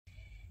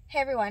Hey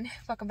everyone,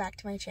 welcome back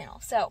to my channel.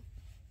 So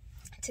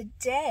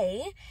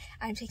today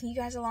I'm taking you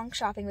guys along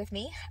shopping with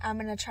me. I'm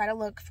going to try to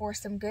look for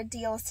some good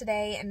deals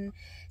today and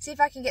see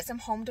if I can get some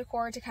home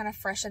decor to kind of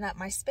freshen up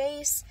my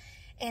space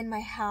in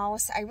my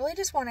house. I really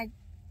just want to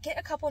get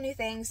a couple new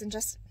things and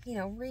just, you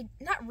know,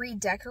 not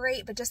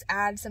redecorate, but just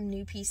add some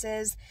new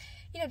pieces,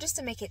 you know, just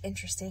to make it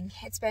interesting.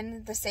 It's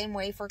been the same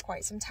way for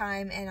quite some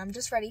time and I'm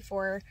just ready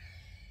for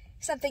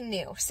something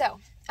new. So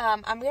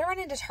I'm gonna run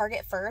into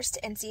Target first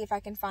and see if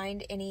I can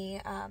find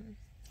anything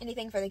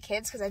for the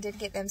kids, because I did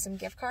get them some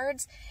gift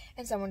cards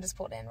and someone just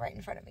pulled in right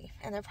in front of me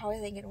and they're probably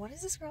thinking, what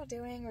is this girl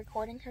doing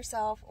recording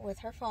herself with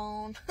her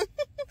phone?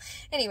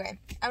 Anyway,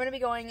 I'm gonna be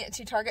going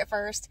to Target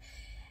first,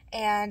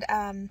 and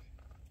I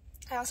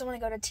also want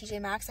to go to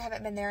TJ Maxx. I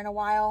haven't been there in a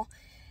while,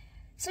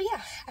 so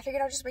yeah, I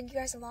figured I'll just bring you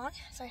guys along.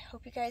 So I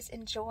hope you guys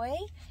enjoy,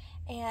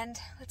 and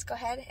let's go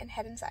ahead and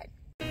head inside.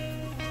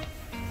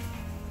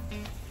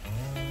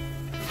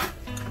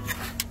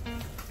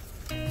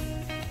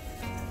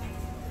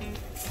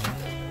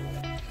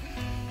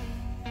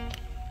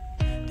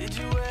 Did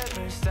you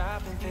ever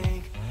stop and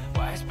think,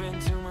 why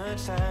spend too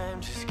much time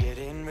just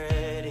getting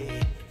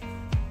ready?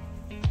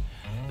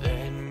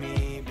 Let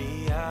me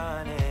be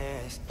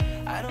honest,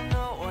 I don't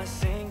know a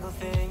single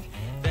thing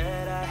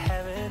that I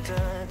haven't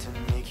done to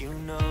make you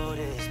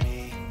notice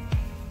me.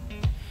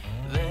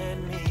 Let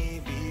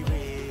me be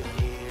real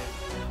here.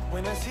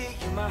 When I see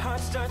you, my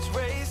heart starts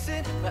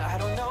racing, but I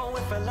don't know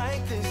if I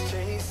like this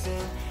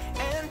chasing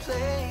and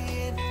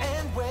playing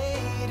and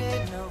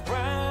waiting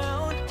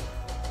around.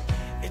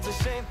 It's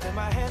a shame that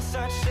my hands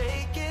start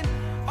shaking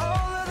all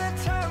of the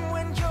time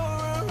when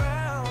you're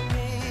around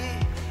me.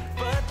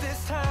 But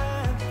this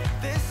time,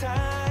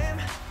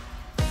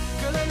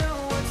 girl, I know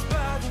what's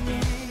bothering me.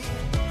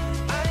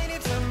 I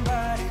need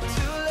somebody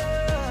to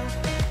love.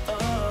 Oh,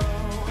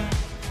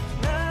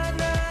 nah,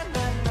 nah,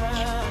 nah,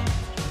 nah.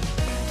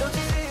 Don't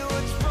you see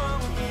what's wrong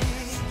with me?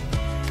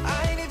 I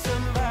need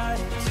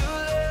somebody to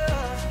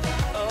love.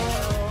 Oh,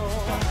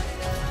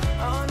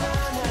 oh,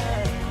 nah,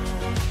 nah.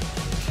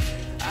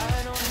 I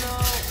don't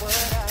know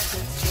what I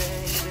could say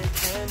that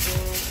can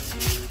convince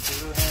you to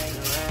hang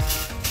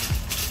around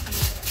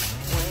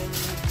when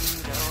you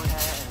don't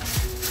have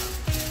to.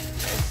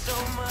 There's so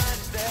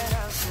much that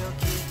I'm still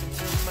keeping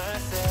to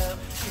myself,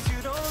 'cause you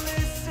don't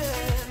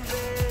listen,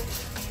 babe.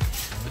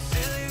 But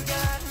still you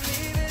got me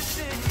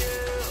missing you.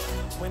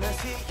 When I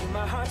see you,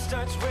 my heart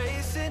starts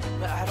racing,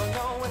 but I don't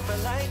know if I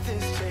like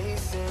this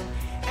chasing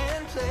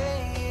and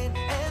playing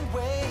and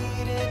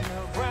waiting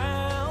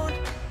around.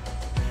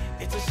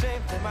 It's a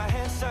shame that my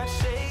hands start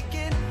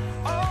shaking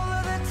all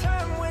of the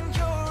time when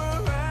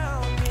you're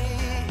around me.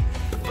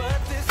 But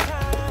this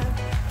time,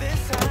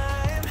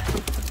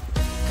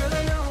 girl,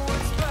 I know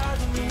what's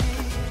bothering me.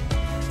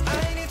 I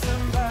need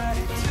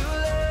somebody to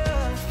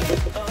love.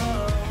 Oh,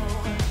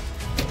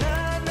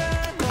 nah,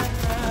 nah, nah,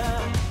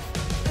 nah.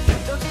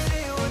 Don't you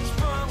see what's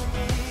wrong with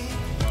me?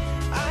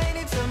 I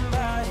need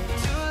somebody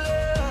to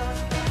love.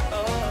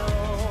 Oh,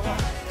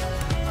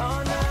 oh,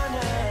 nah,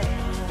 nah.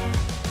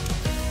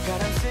 God,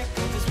 I'm sick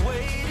of this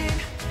waiting.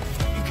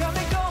 You got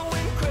me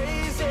going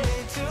crazy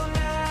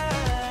tonight.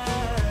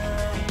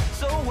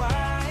 So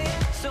why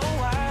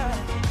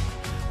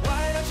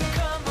don't you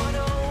come on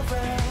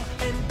over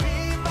and be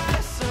my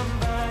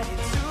somebody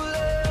to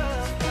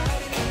love?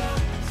 Somebody to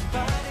love,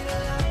 somebody to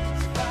love,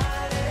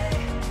 somebody.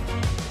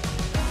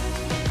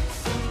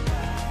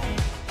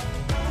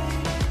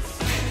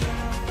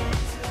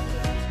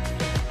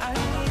 I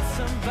need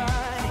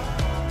somebody.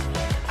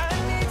 I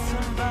need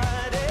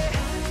somebody.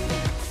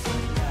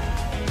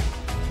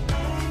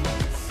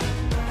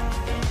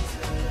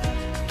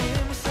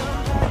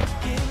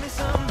 Give me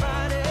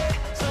somebody,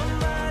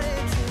 somebody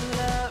to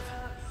love.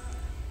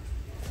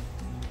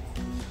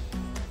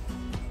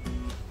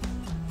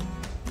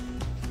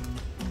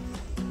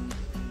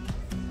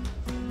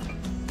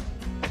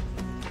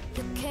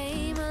 You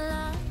came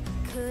along,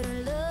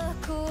 couldn't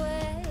look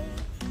away.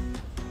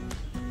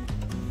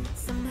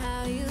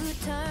 Somehow you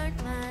turned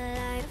my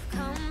life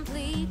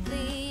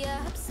completely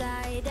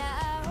upside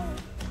down.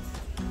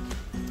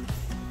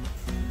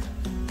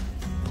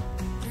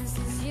 And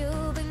since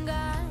you've been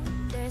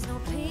gone, there's no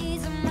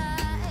peace of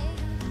mind.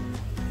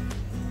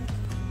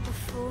 A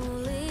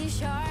foolish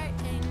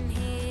heart and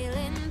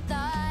healing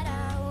thought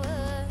I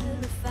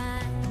would be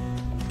fine.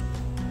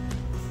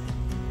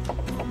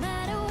 No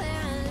matter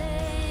where I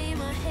lay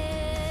my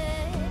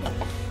head,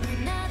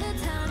 another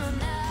town,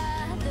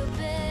 another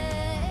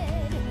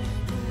bed.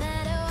 No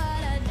matter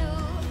what I do,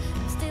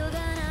 I'm still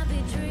gonna be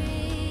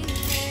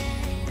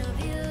dreaming of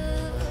you.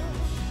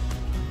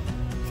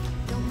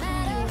 No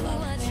matter who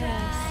I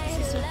try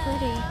to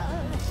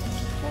love,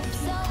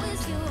 it's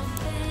always you I'm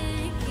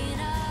thinking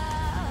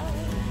of.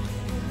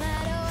 No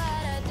matter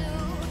what I do,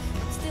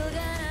 I'm still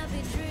gonna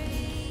be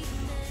dreaming.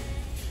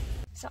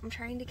 So I'm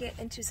trying to get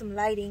into some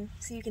lighting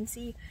so you can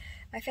see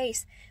my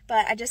face.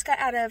 But I just got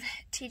out of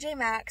TJ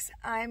Maxx.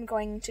 I'm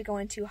going to go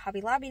into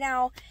Hobby Lobby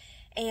now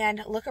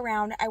and look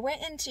around. I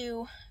went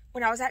into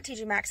when I was at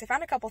TJ Maxx, I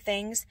found a couple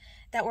things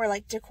that were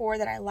like decor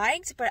that I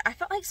liked, but I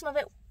felt like some of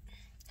it,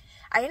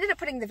 I ended up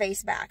putting the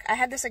vase back. I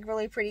had this like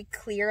really pretty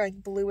clear,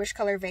 like bluish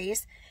color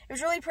vase. It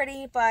was really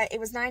pretty, but it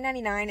was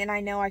 $9.99, and I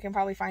know I can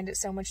probably find it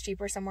so much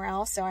cheaper somewhere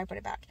else, so I put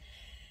it back.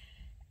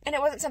 And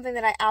it wasn't something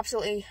that I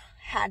absolutely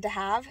had to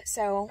have,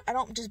 so I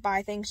don't just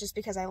buy things just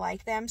because I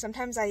like them.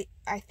 Sometimes I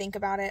think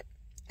about it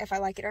if I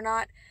like it or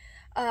not.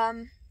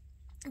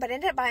 But I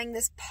ended up buying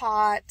this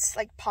pot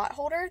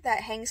holder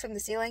that hangs from the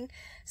ceiling.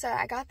 So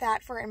I got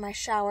that for in my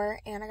shower,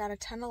 and I got a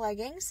ton of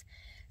leggings.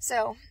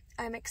 So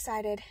I'm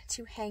excited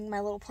to hang my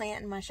little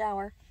plant in my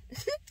shower.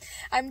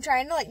 I'm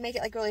trying to like make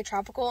it like really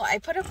tropical. I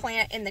put a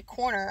plant in the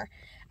corner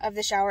of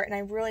the shower, and I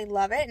really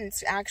love it, and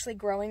it's actually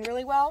growing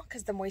really well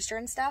because the moisture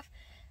and stuff.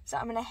 So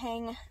I'm gonna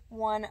hang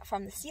one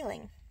from the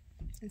ceiling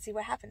and see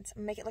what happens.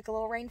 I'm gonna make it like a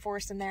little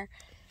rainforest in there.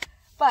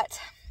 But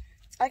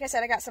like I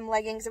said, I got some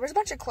leggings. There was a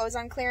bunch of clothes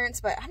on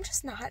clearance, but I'm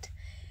just not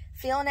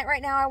feeling it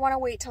right now. I want to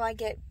wait till I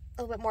get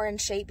a little bit more in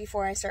shape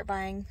before I start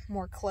buying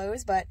more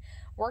clothes. But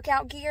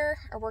workout gear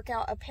or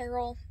workout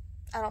apparel,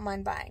 I don't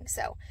mind buying.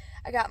 So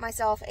I got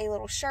myself a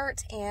little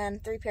shirt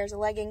and 3 pairs of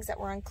leggings that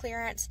were on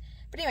clearance.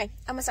 But anyway,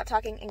 I'm gonna stop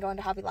talking and go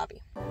into Hobby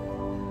Lobby.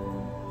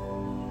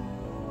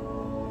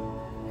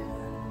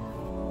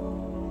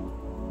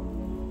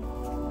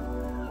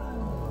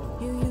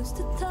 You used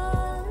to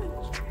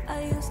touch,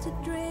 I used to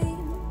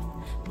dream.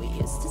 We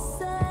used to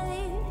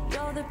say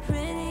you're the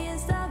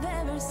prettiest I've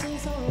ever seen.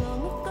 So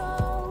long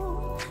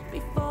ago,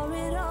 before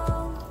it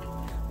all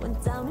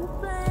went down in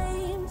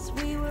flames,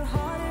 we were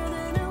harder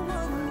than it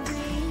would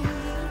be.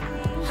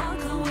 How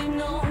could we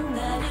know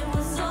that it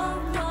was all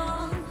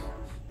wrong?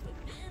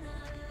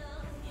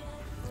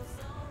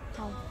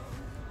 Oh,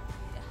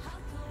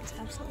 it's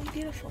absolutely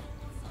beautiful.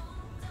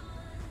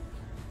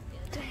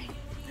 Dang,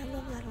 I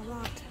love that a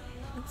lot.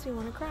 Makes me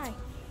want to cry.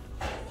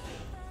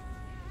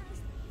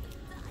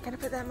 Gotta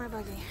put that in my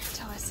buggy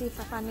until I see if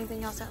I find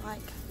anything else I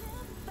like.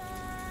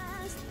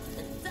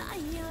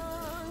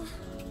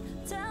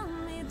 Tell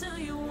me,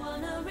 do you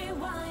wanna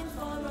rewind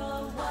for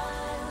a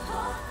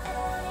while?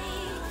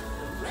 Hey,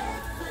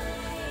 red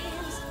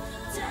flames.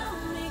 Tell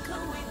me,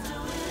 could we do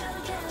it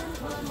again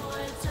one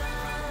more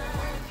time?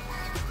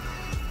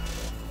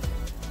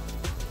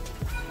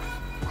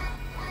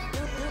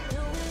 Do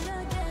it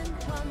again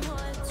one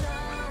more time.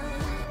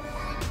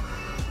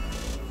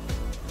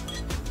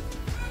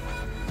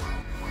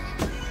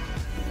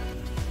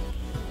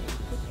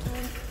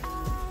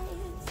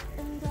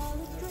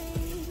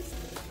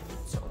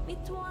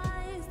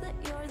 Twice that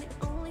you're the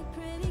only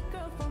pretty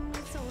girl for me.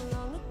 So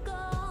long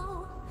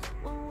ago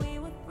when we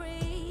were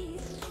free,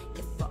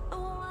 yeah, for a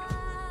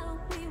while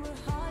we were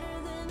harder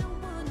than it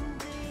would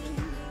be.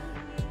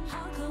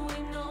 How could we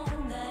know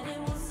that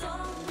it was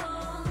all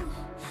wrong?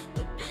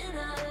 We've been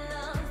out of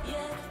love,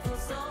 yeah, for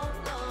so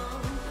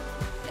long.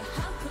 Yeah,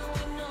 how could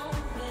we know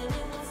when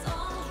it was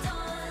all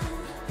done?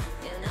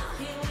 Yeah, now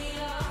here we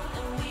are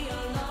and we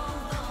are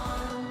long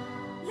gone.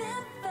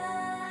 Live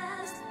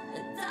fast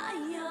and die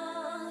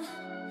young.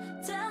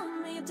 Tell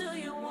me, do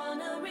you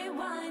wanna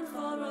rewind for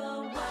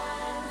a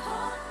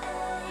while?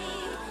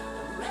 Hey,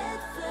 red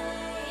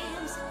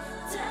flames.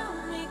 Tell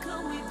me,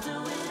 could we do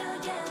it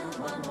again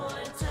one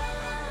more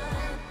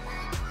time?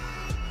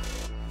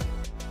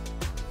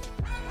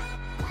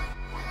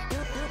 Do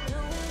it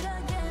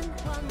again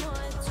one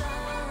more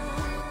time.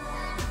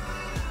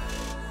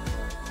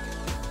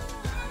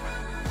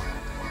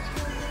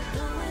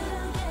 Do it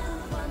again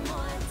one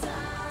more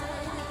time.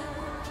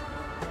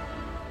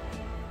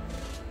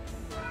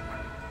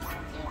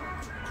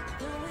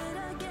 Do it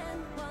again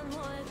one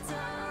more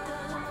time.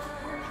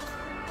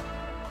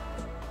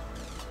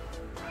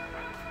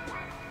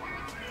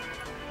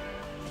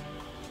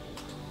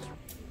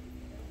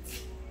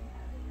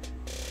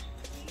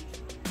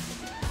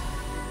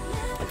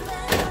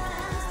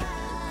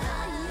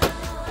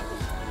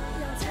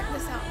 Y'all check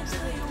this out. This is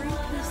a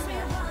 3-piece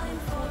set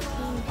for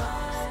 $14.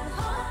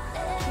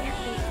 Can't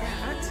beat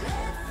that.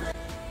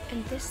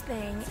 And this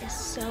thing is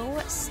so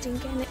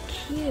stinking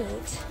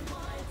cute.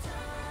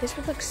 This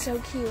would look so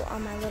cute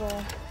on my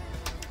little,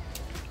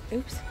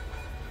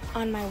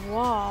 on my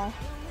wall,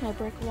 my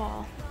brick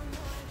wall.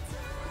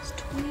 It's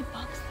 $20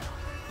 though.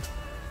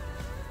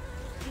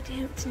 I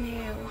don't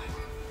know.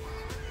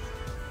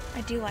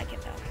 I do like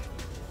it though.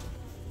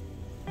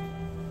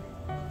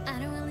 I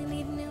don't really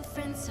need a new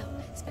friend, so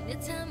spend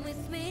your time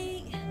with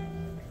me.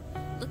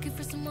 Looking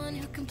for someone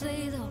who can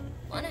play though,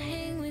 wanna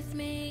hang with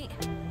me.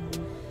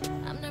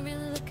 I'm not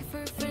really looking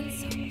for a friend,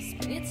 so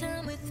spend your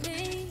time with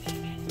me.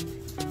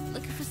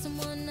 Looking for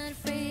someone not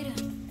afraid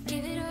to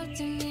give it all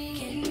to me.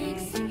 Get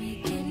next to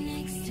me, get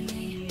next to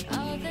me.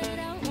 All that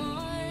I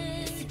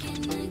want is to get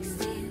next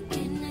to you,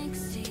 get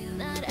next to you.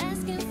 Not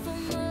asking for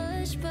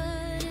much,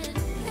 but it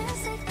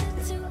feels like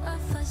the two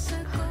of us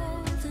are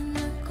golden,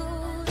 are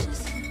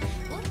gorgeous.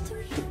 What do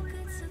you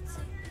get so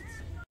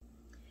take?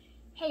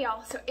 Hey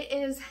y'all, so it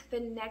is the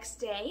next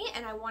day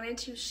and I wanted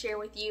to share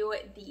with you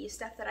the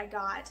stuff that I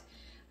got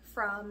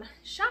from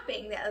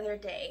shopping the other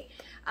day.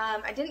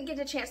 I didn't get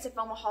a chance to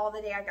film a haul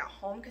the day I got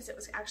home because it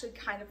was actually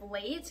kind of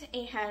late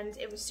and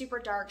it was super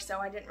dark, so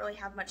I didn't really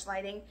have much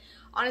lighting.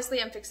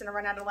 Honestly, I'm fixing to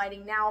run out of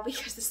lighting now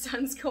because the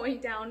sun's going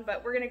down,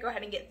 but we're gonna go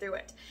ahead and get through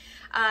it.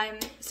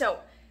 So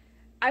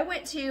I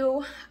went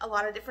to a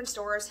lot of different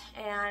stores,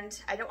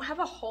 and I don't have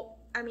a whole,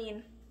 I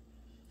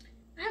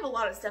have a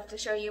lot of stuff to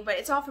show you, but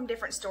it's all from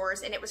different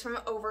stores, and it was from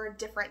over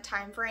different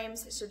time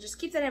frames, so just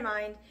keep that in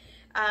mind.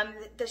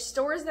 The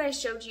stores that I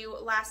showed you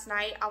last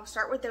night, I'll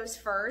start with those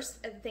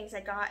first, the things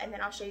I got, and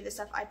then I'll show you the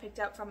stuff I picked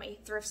up from a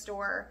thrift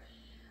store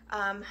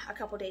a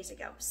couple days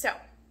ago. So,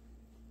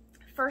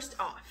 first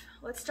off,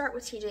 let's start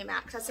with TJ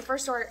Maxx. That's the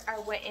first store I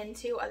went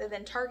into other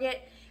than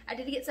Target. I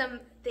did get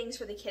some things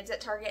for the kids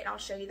at Target, and I'll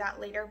show you that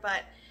later,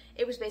 but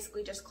it was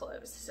basically just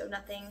clothes, so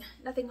nothing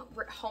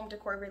home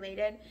decor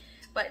related.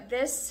 But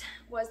this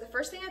was the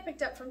first thing I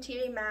picked up from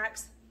TJ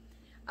Maxx.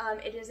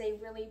 It is a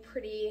really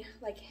pretty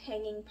like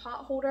hanging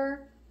pot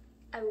holder.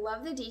 I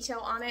love the detail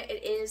on it.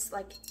 It is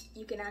like,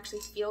 you can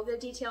actually feel the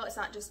detail. It's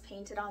not just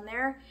painted on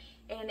there.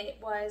 And it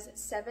was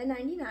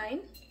 $7.99.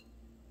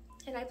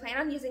 And I plan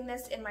on using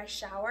this in my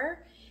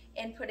shower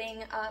and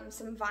putting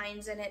some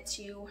vines in it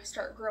to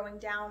start growing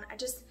down.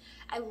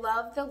 I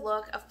love the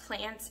look of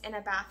plants in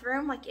a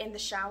bathroom, like in the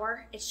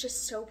shower. It's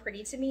just so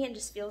pretty to me and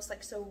just feels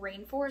like so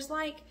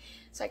rainforest-like.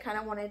 So I kind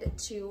of wanted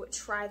to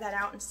try that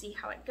out and see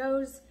how it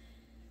goes.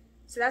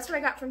 So that's what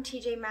I got from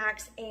TJ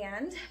Maxx,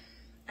 and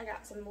I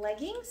got some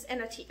leggings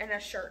and a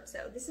shirt.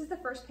 So this is the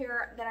first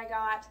pair that I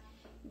got.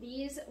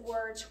 These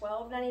were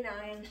 $12.99.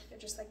 They're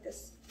just like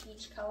this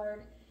peach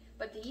colored,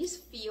 but these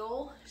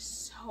feel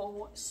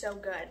so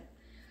good.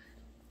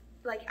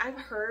 Like, I've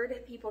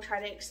heard people try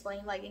to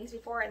explain leggings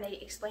before, and they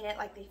explain it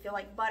like they feel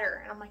like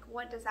butter, and I'm like,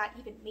 what does that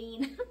even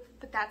mean?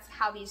 But that's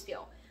how these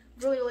feel.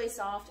 Really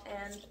soft,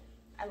 and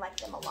I like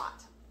them a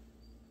lot.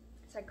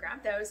 So I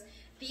grabbed those.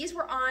 These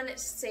were on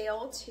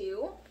sale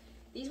too.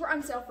 These were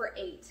on sale for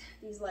 $8.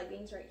 These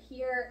leggings right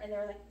here, and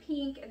they're like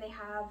pink, and they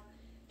have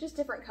just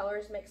different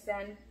colors mixed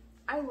in.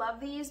 I love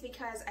these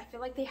because I feel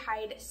like they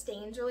hide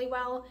stains really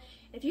well.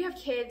 If you have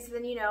kids,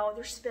 then you know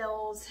there's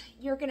spills.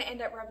 You're gonna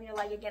end up rubbing your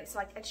leg against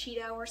like a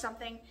Cheeto or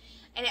something,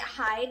 and it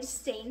hides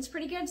stains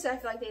pretty good, so I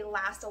feel like they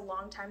last a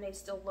long time. They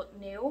still look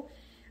new.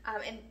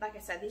 And like I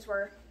said, these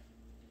were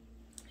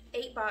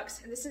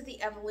 $8, and this is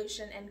the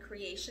Evolution and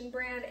Creation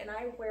brand, and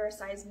I wear a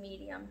size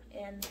medium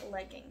in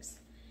leggings.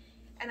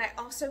 And I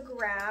also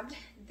grabbed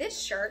this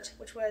shirt,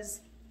 which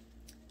was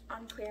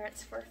on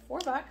clearance for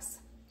 $4.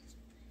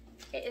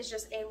 It is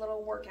just a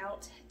little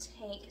workout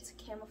tank. It's a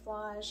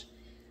camouflage.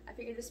 I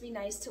figured this would be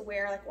nice to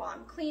wear like while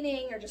I'm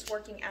cleaning or just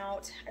working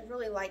out. I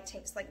really like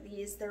tanks like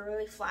these. They're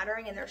really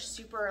flattering, and they're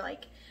super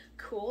like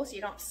cool, so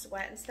you don't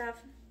sweat and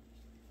stuff.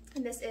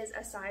 And this is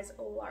a size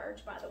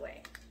large, by the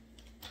way.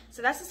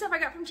 So that's the stuff I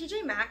got from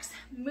TJ Maxx.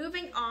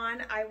 Moving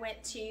on, I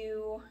went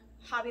to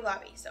Hobby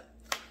Lobby. So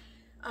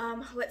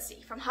let's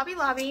see. From Hobby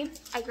Lobby,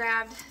 I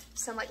grabbed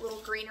some like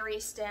little greenery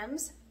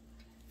stems.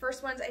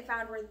 First ones I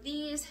found were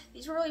these.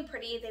 These were really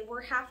pretty. They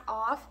were half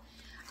off,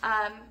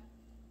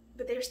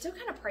 but they're still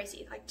kind of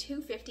pricey, like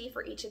 $2.50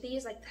 for each of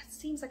these. Like, that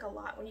seems like a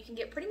lot when you can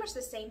get pretty much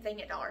the same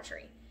thing at Dollar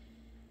Tree.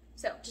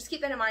 So just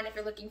keep that in mind if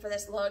you're looking for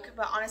this look.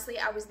 But honestly,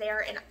 I was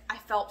there and I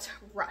felt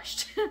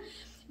rushed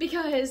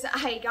because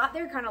I got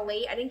there kind of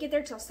late. I didn't get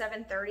there till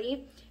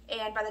 7:30,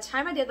 and by the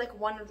time I did like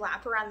one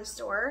lap around the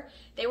store,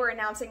 they were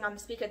announcing on the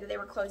speaker that they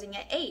were closing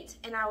at 8,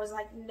 and I was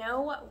like,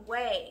 no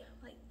way.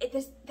 Like,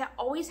 that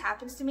always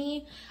happens to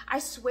me. I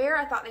swear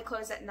I thought they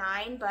closed at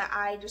 9, but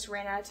I just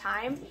ran out of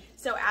time.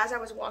 So as I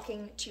was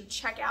walking to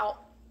check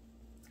out,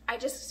 I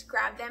just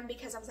grabbed them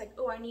because I was like,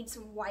 oh, I need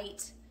some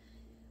white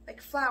like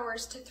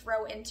flowers to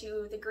throw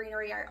into the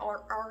greenery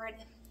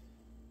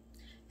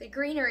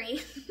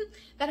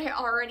that I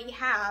already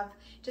have,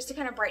 just to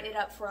kind of brighten it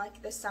up for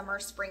like the summer,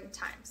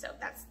 springtime. So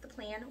that's the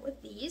plan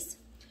with these.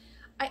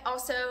 I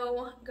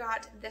also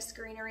got this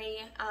greenery.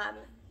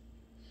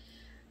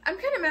 I'm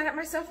kind of mad at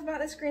myself about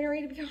this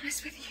greenery, to be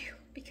honest with you,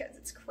 because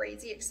it's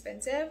crazy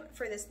expensive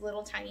for this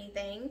little tiny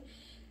thing.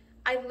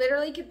 I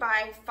literally could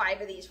buy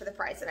 5 of these for the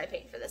price that I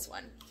paid for this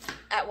one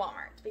at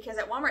Walmart, because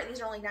at Walmart these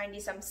are only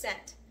 90-some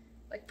cents.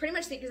 Like, pretty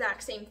much the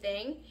exact same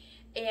thing.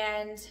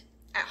 And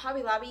at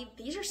Hobby Lobby,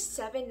 these are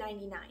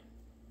 $7.99,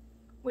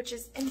 which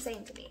is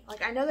insane to me.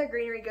 Like, I know their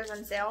greenery goes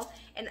on sale,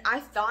 and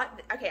I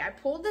thought, okay, I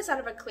pulled this out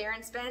of a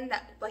clearance bin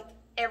that, like,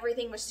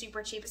 everything was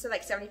super cheap. It said,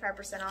 like,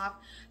 75% off,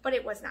 but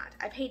it was not.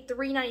 I paid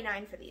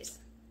 $3.99 for these.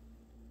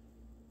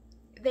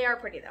 They are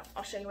pretty, though.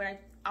 I'll show you what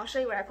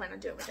I plan on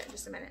doing with it in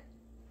just a minute.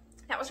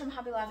 That was from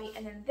Hobby Lobby,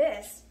 and then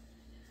this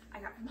I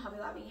got from Hobby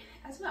Lobby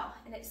as well.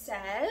 And it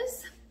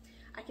says,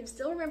 I can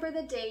still remember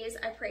the days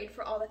I prayed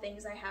for all the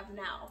things I have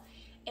now.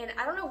 And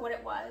I don't know what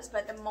it was,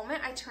 but the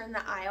moment I turned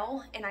the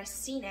aisle and I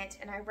seen it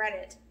and I read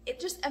it, it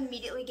just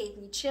immediately gave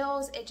me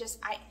chills.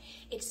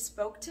 It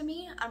spoke to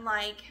me,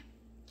 unlike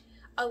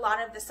a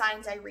lot of the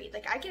signs I read.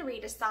 Like, I can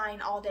read a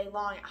sign all day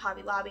long at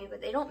Hobby Lobby,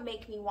 but they don't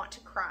make me want to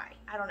cry.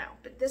 I don't know,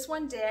 but this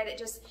one did. It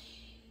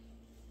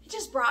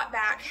just brought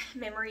back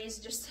memories,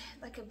 just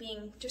like of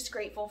being just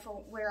grateful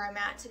for where I'm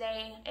at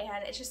today,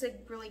 and it's just a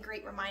really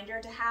great reminder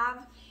to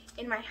have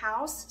in my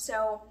house.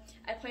 So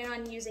I plan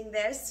on using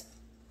this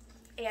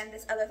and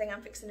this other thing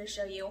I'm fixing to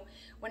show you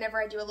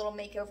whenever I do a little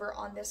makeover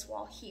on this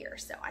wall here.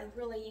 So I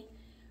really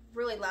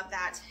love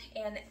that.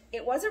 And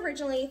it was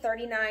originally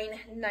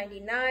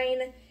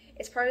 $39.99.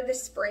 It's part of the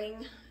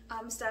spring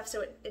stuff,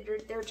 so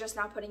they're just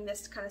now putting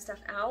this kind of stuff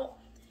out,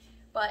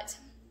 but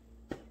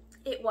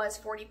it was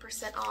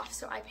 40% off,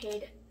 so I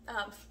paid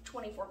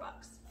 24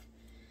 bucks.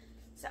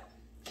 So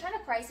kind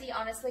of pricey,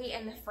 honestly,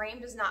 and the frame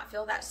does not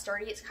feel that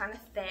sturdy. It's kind of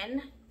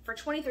thin. For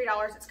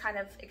 $23, it's kind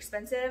of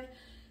expensive,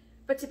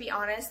 but to be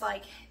honest,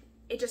 like,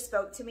 it just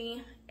spoke to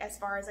me as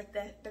far as like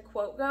the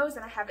quote goes,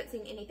 and I haven't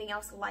seen anything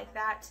else like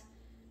that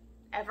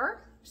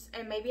ever.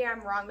 And maybe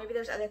I'm wrong, maybe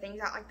there's other things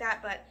out like that,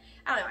 but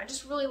I don't know, I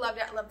just really loved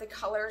it. I love the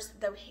colors,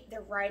 the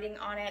writing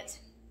on it,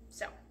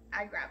 so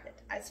I grabbed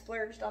it. I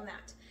splurged on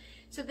that.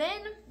 So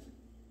then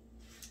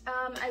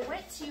I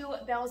went to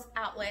Bell's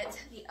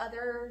Outlet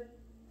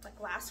like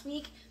last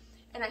week,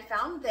 and I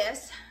found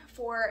this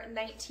for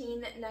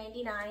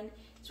 $19.99.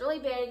 It's really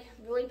big,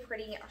 really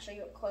pretty. I'll show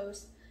you up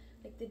close,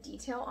 like the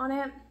detail on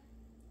it.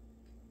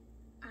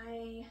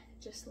 I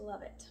just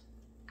love it.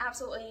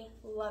 Absolutely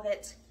love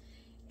it.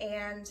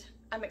 And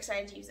I'm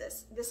excited to use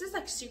this. This is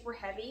like super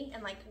heavy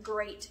and like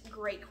great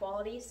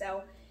quality.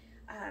 So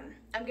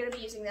I'm gonna be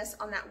using this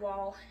on that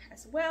wall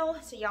as well.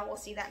 So y'all will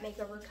see that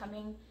makeover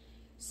coming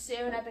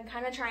soon. I've been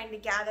kind of trying to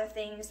gather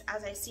things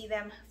as I see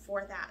them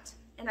for that.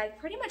 And I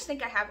pretty much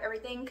think I have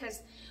everything,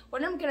 because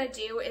what I'm gonna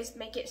do is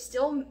make it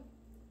still,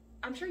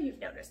 I'm sure you've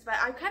noticed, but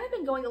I've kind of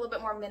been going a little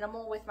bit more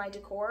minimal with my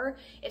decor.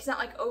 It's not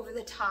like over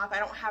the top. I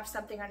don't have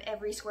something on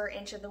every square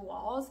inch of the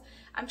walls.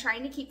 I'm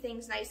trying to keep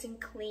things nice and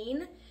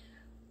clean,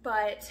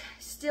 but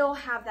still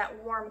have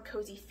that warm,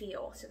 cozy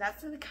feel. So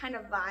that's the kind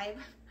of vibe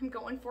I'm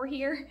going for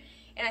here.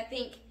 And I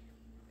think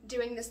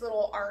doing this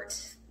little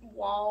art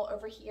wall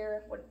over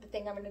here, the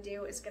thing I'm gonna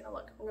do is gonna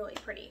look really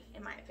pretty,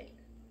 in my opinion.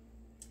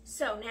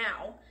 So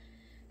now,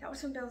 that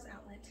was from Bell's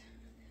Outlet.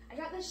 I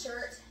got this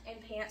shirt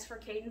and pants for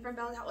Caden from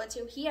Bell's Outlet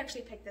too. He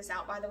actually picked this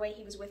out, by the way.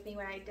 He was with me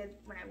when I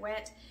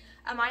went.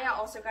 Amaya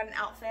also got an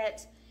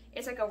outfit.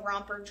 It's like a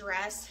romper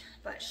dress,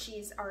 but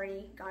she's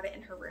already got it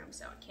in her room,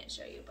 so I can't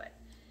show you, but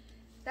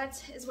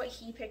that is what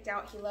he picked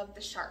out. He loved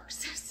the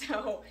sharks.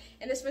 So,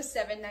 and this was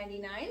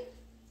 $7.99.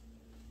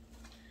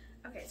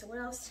 Okay, so what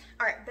else?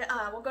 All right,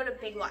 we'll go to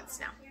Big Lots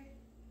now.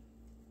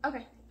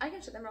 Okay, I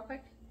can show them real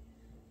quick.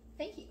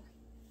 Thank you.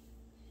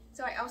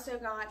 So I also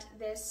got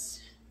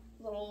this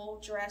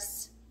little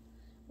dress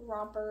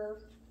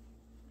romper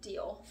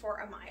deal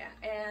for Amaya,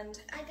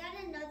 and I got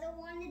another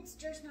one. It's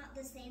just not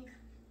the same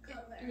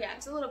color. Yeah,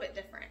 it's a little bit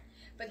different.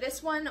 But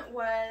this one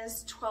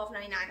was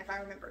 $12.99 if I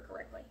remember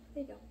correctly.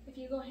 There you go. If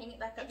you go hang it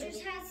back up, it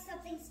just has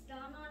something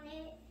spelled on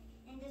it,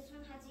 and this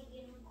one has a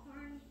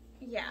unicorn.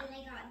 Yeah. And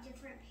I got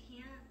different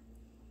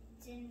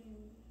pants and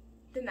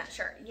than that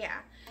shirt. Yeah.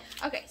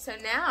 Okay, so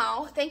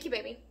now, thank you,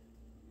 baby.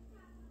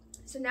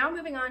 So now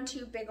moving on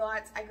to Big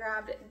Lots, I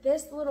grabbed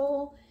this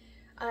little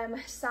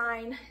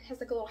sign. It has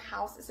like a little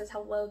house that says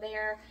hello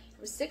there. It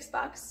was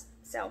 $6,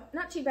 so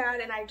not too bad,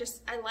 and I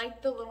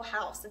liked the little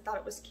house. I thought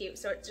it was cute,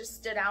 so it just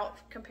stood out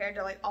compared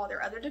to like all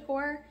their other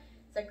decor.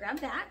 So I grabbed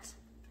that.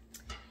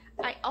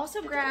 I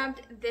also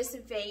grabbed this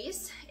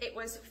vase. It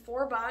was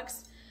 $4,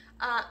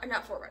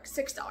 not $4,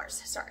 $6,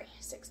 sorry,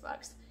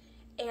 $6.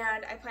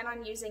 And I plan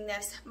on using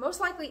this most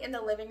likely in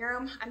the living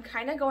room. I'm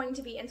kind of going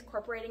to be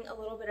incorporating a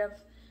little bit of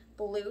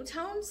blue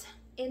tones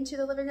into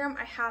the living room.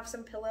 I have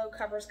some pillow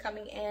covers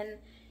coming in,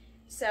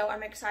 so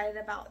I'm excited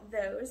about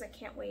those. I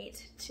can't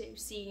wait to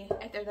see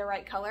if they're the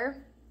right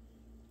color.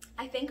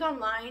 I think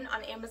online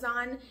on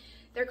Amazon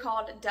they're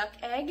called duck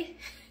egg,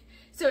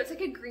 so it's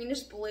like a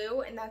greenish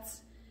blue, and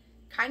that's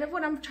kind of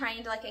what I'm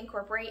trying to like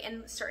incorporate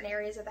in certain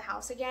areas of the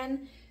house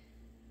again.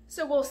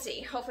 So we'll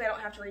see. Hopefully I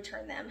don't have to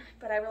return them,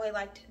 but I really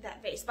liked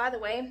that vase. By the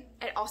way,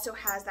 it also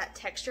has that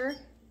texture.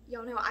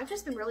 Y'all know I've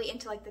just been really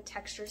into like the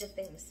textures of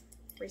things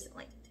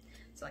recently.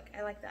 So like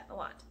I like that a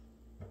lot.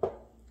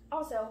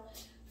 Also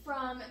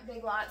from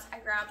Big Lots, I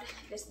grabbed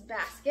this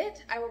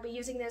basket. I will be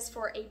using this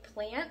for a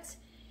plant,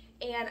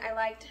 and I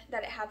liked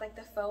that it had like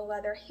the faux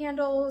leather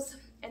handles,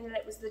 and then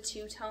it was the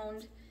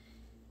two-toned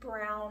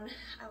brown.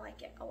 I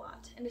like it a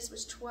lot. And this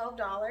was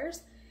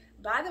 $12.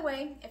 By the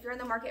way, if you're in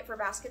the market for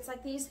baskets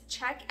like these,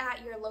 check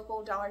at your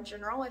local Dollar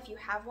General if you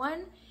have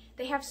one.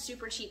 They have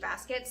super cheap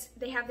baskets.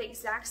 They have the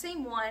exact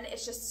same one,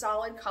 it's just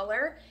solid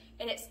color,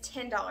 and it's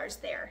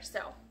 $10 there.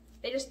 So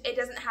it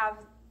doesn't have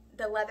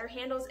the leather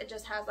handles, it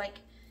just has like,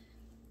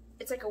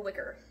 it's like a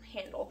wicker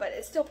handle, but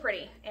it's still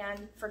pretty,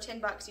 and for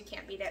 $10 you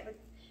can't beat it. But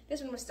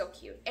this one was still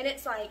cute, and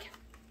it's like,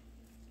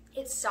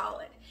 it's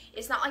solid.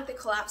 It's not like the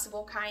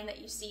collapsible kind that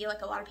you see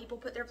like a lot of people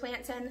put their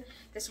plants in.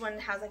 This one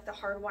has like the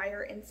hard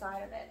wire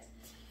inside of it.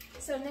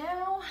 So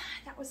now,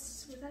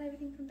 was that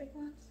everything from Big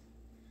Lots?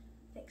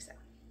 I think so.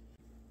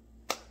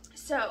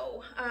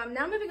 So,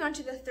 now moving on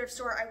to the thrift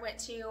store I went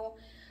to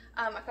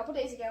a couple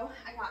days ago.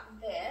 I got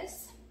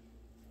this.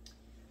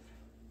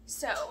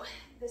 So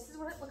this is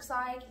what it looks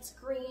like. It's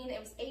green. It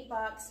was $8,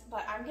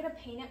 but I'm gonna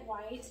paint it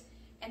white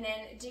and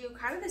then do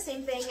kind of the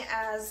same thing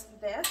as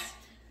this.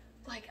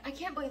 Like, I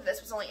can't believe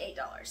this was only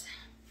 $8.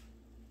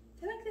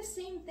 They're like the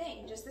same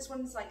thing, just this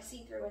one's like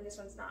see-through and this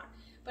one's not.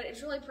 But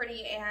it's really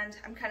pretty, and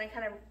I'm kind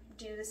of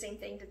do the same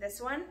thing to this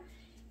one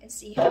and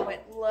see how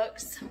it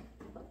looks.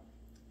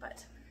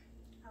 But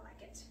I like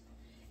it.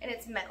 And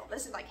it's metal.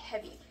 This is like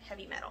heavy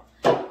metal.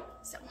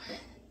 So,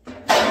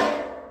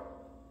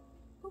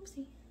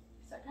 oopsie.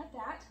 So I got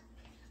that.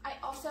 I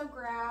also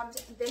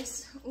grabbed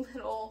this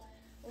little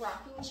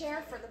rocking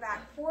chair for the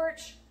back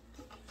porch.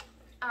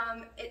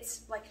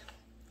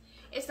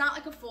 It's not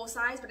like a full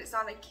size, but it's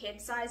not a kid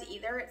size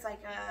either. It's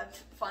like a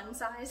fun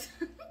size.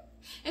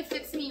 It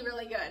fits me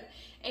really good.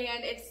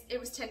 And it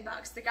was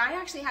 $10. The guy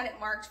actually had it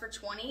marked for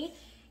 20.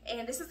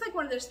 And this is like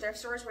one of those thrift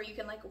stores where you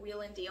can like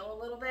wheel and deal a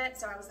little bit.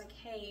 So I was like,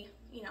 hey,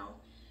 you know,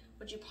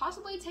 would you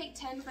possibly take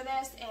 10 for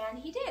this? And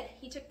he did.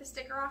 He took the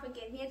sticker off and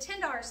gave me a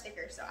 $10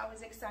 sticker. So I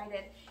was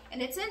excited.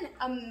 And it's in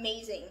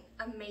amazing,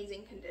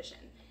 amazing condition.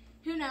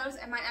 Who knows?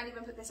 I might not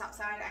even put this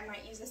outside. I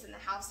might use this in the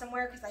house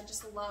somewhere because I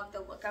just love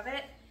the look of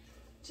it.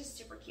 Just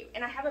super cute.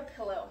 And I have a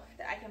pillow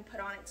that I can put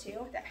on it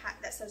too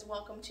that says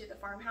welcome to the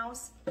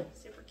farmhouse.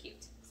 Super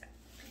cute. So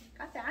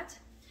got that.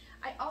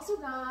 I also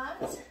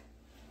got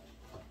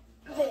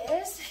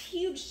this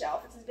huge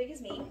shelf. It's as big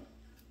as me.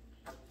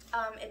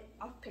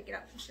 I'll pick it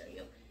up and show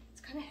you.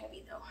 It's kind of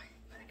heavy though,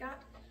 but I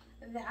got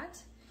that.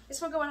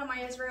 This will go in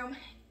Maya's room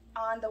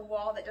on the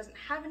wall that doesn't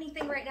have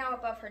anything right now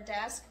above her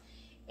desk.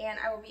 And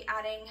I will be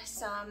adding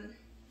some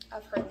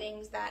of her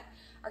things that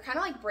are kind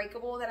of like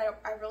breakable that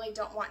I really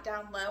don't want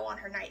down low on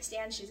her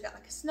nightstand. She's got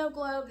like a snow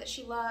globe that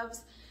she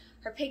loves,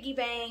 her piggy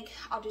bank.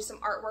 I'll do some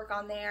artwork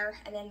on there,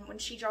 and then when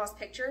she draws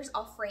pictures,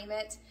 I'll frame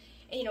it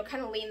and, you know,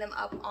 kind of lean them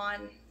up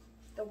on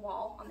the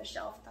wall, on the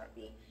shelf. I thought it'd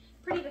be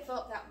pretty to fill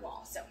up that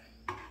wall. So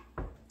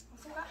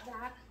also got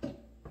that.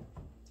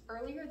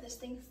 Earlier this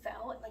thing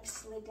fell, it like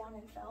slid down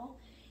and fell.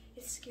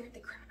 It scared the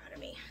crap out of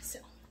me. So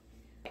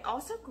I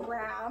also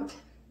grabbed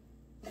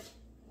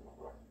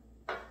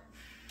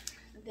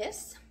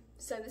this.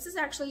 So this is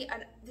actually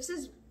this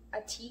is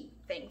a tea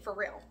thing for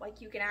real.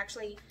 Like, you can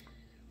actually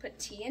put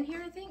tea in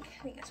here, I think.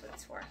 I think that's what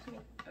it's for. Let me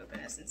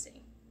open this and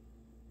see.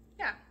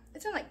 Yeah,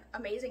 it's in like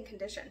amazing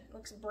condition. It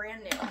looks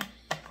brand new.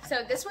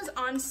 So this was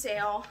on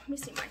sale. Let me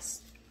see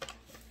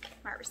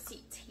my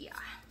receipt here.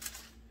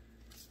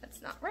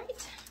 That's not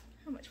right.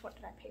 How much, what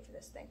did I pay for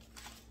this thing?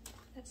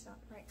 That's not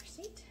the right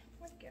receipt.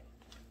 Where'd it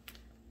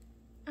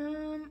go?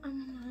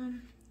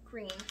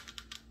 Green.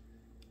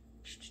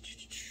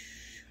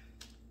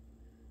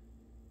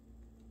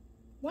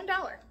 $1.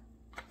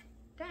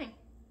 Dang,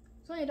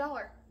 it's only $1.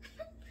 I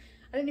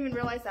didn't even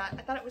realize that.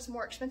 I thought it was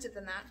more expensive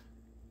than that.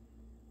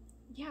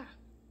 Yeah.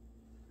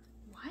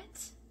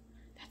 What?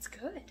 That's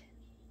good.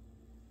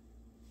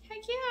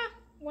 Heck yeah,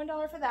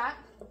 $1 for that.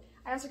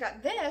 I also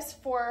got this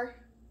for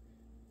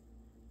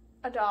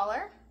 $1,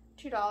 $2,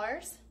 $2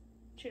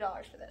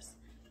 for this.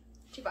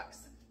 $2.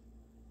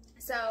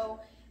 So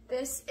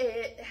this,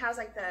 it has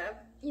like the,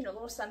 you know,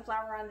 little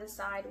sunflower on this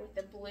side with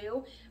the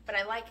blue, but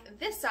I like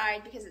this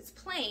side because it's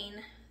plain,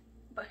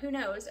 but who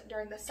knows,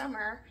 during the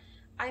summer,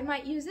 I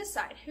might use this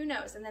side, who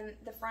knows, and then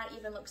the front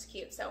even looks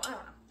cute, so I don't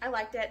know. I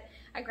liked it,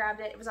 I grabbed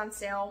it, it was on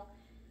sale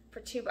for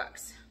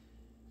 $2.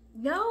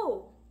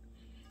 No,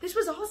 this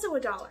was also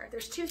 $1.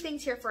 There's two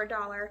things here for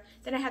 $1,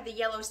 then I have the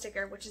yellow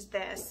sticker, which is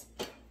this.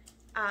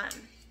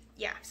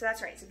 Yeah, so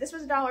that's right, so this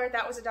was $1,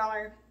 that was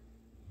 $1.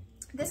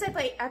 This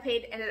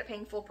ended up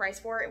paying full price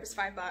for. It was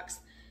 $5,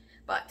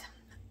 but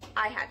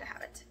I had to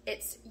have it.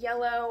 It's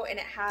yellow and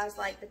it has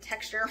like the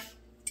texture.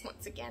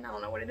 Once again, I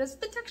don't know what it is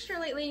with the texture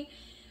lately,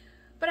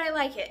 but I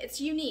like it.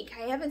 It's unique.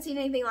 I haven't seen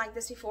anything like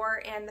this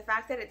before, and the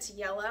fact that it's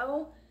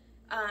yellow,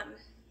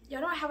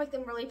 y'all know I have like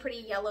them really pretty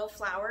yellow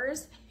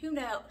flowers. Who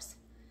knows?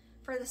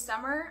 For the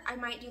summer, I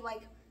might do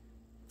like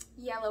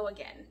yellow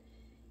again.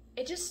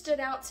 It just stood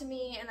out to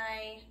me, and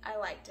I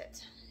liked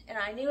it. And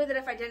I knew that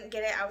if I didn't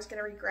get it, I was going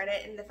to regret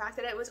it. And the fact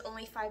that it was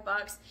only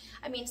 $5,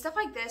 I mean, stuff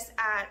like this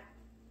at,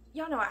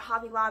 y'all know, at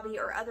Hobby Lobby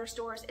or other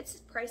stores,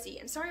 it's pricey.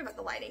 And sorry about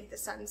the lighting, the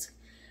sun's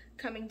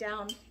coming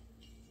down.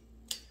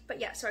 But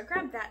yeah, so I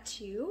grabbed that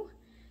too.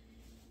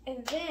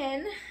 And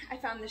then I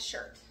found this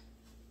shirt.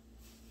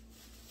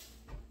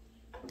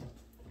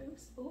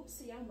 Oops,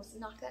 see, I almost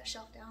knocked that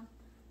shelf down.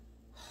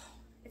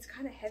 It's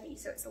kind of heavy,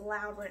 so it's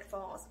loud when it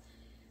falls.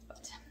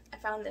 But I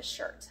found this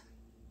shirt.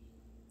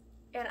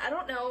 And I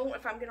don't know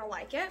if I'm gonna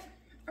like it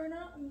or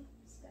not. Let me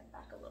step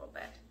back a little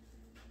bit.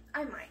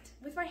 I might.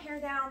 With my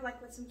hair down,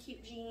 like with some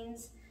cute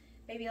jeans,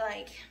 maybe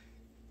like,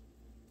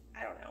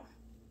 I don't know.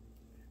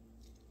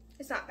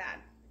 It's not bad.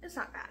 It's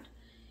not bad.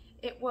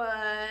 It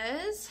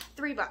was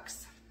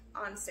 $3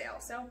 on sale.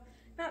 So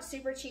not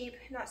super cheap,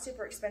 not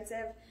super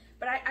expensive,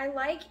 but I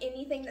like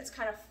anything that's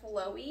kind of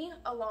flowy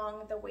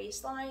along the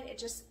waistline.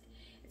 It's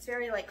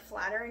very like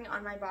flattering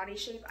on my body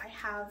shape. I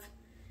have,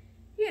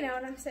 you know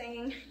what I'm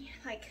saying,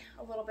 like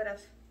a little bit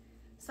of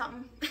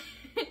something.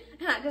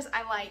 And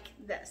I like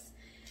this.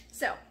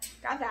 So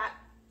got that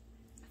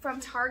from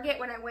Target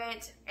when I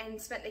went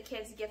and spent the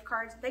kids gift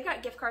cards. They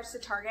got gift cards to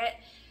Target,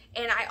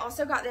 and I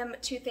also got them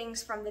 2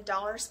 things from the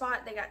dollar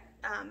spot. They got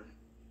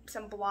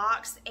some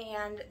blocks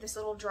and this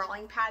little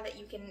drawing pad that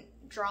you can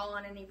draw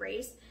on and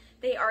erase.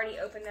 They already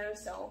opened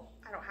those, so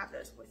I don't have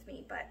those with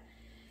me, but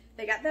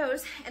they got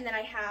those. And then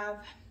I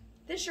have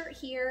this shirt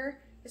here.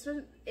 This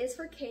one is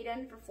for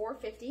Kaden for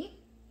 $4.50.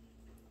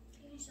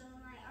 Can you show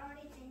them? I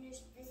already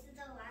finished. This is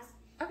the last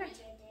Okay.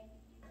 page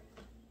I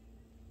did.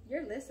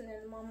 You're listening,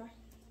 Mama.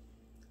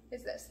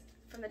 Is this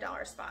from the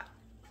dollar spot?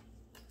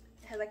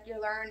 It has like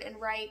you learn and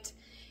write,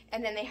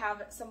 and then they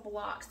have some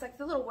blocks, like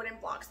the little wooden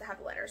blocks that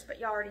have letters, but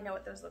y'all already know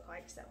what those look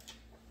like, so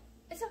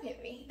it's okay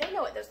with me. They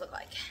know what those look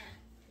like.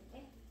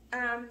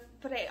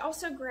 But I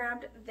also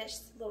grabbed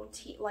this little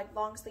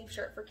long sleeve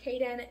shirt for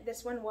Kaden.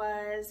 This one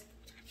was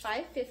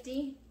 $5.50.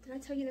 Did I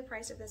tell you the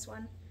price of this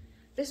one?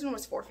 This one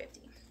was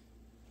 $4.50.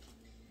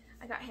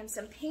 I got him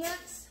some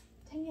pants.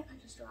 Dang it,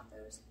 I just dropped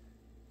those.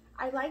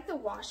 I like the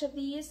wash of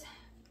these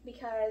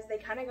because they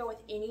kind of go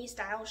with any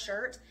style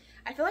shirt.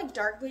 I feel like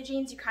dark blue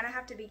jeans, you kind of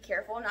have to be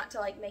careful not to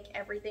like make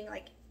everything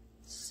like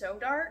so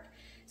dark.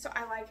 So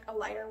I like a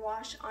lighter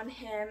wash on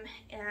him,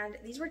 and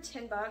these were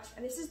 10 bucks,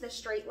 and this is the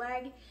straight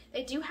leg.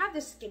 They do have the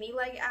skinny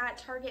leg at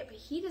Target, but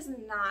he does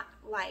not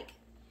like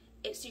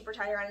it super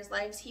tight around his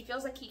legs. He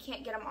feels like he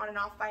can't get them on and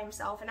off by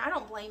himself, and I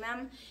don't blame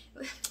him.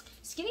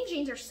 Skinny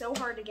jeans are so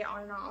hard to get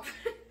on and off.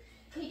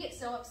 He gets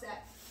so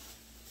upset.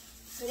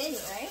 But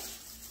anyway,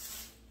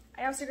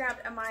 I also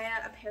grabbed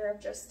Amaya a pair of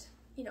just,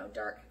 you know,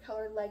 dark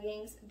colored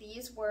leggings.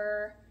 These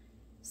were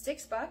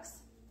 6 bucks.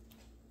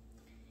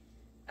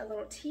 A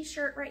little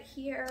t-shirt right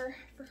here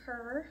for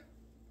her.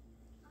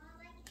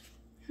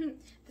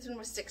 This one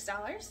was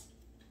 $6.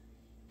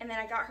 And then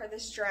I got her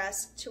this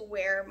dress to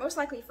wear, most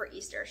likely for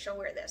Easter. She'll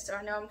wear this. So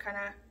I know I'm kind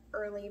of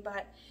early,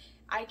 but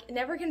I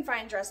never can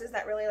find dresses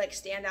that really like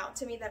stand out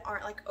to me that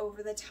aren't like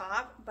over the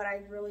top, but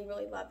I really,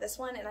 really love this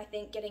one. And I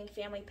think getting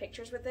family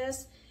pictures with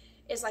this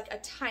is like a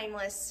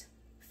timeless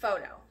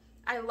photo.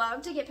 I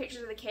love to get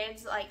pictures of the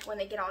kids like when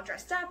they get all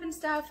dressed up and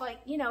stuff, like,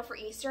 you know, for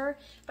Easter,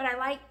 but I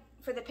like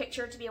for the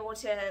picture to be able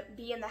to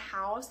be in the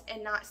house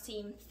and not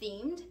seem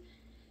themed.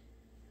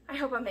 I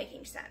hope I'm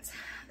making sense.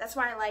 That's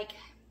why I like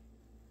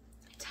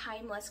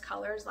timeless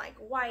colors like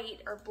white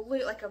or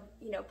blue, like a,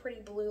 you know,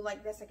 pretty blue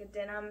like this, like a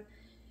denim,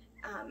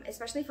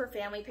 especially for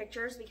family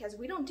pictures because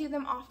we don't do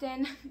them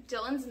often.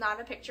 Dylan's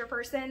not a picture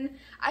person.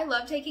 I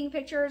love taking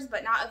pictures,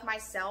 but not of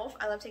myself.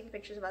 I love taking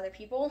pictures of other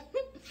people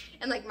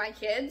and like my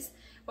kids.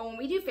 But when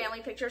we do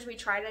family pictures, we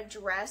try to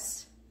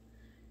dress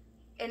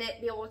and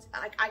it be able to,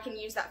 like, I can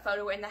use that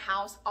photo in the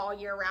house all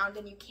year round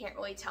and you can't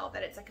really tell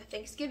that it's like a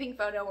Thanksgiving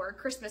photo or a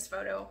Christmas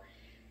photo.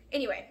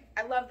 Anyway,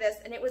 I love this,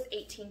 and it was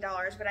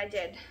 $18, but I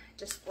did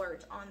just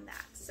splurge on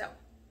that. So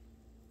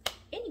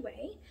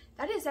anyway,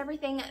 that is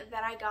everything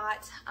that I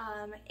got,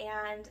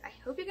 and I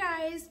hope you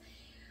guys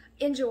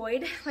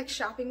enjoyed like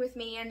shopping with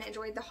me and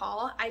enjoyed the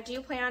haul. I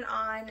do plan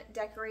on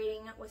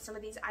decorating with some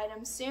of these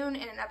items soon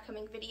in an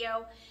upcoming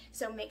video,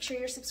 so make sure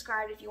you're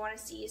subscribed if you want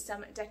to see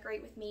some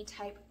decorate with me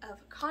type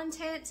of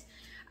content,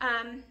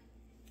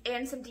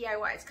 and some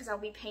DIYs because I'll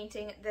be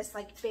painting this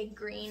like big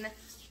green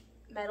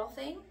metal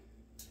thing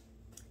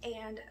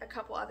and a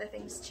couple other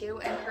things too,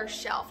 and her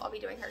shelf. I'll be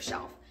doing her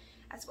shelf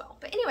as well.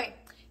 But anyway,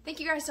 thank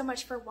you guys so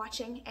much for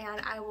watching,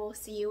 and I will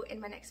see you in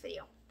my next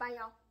video. Bye,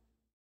 y'all.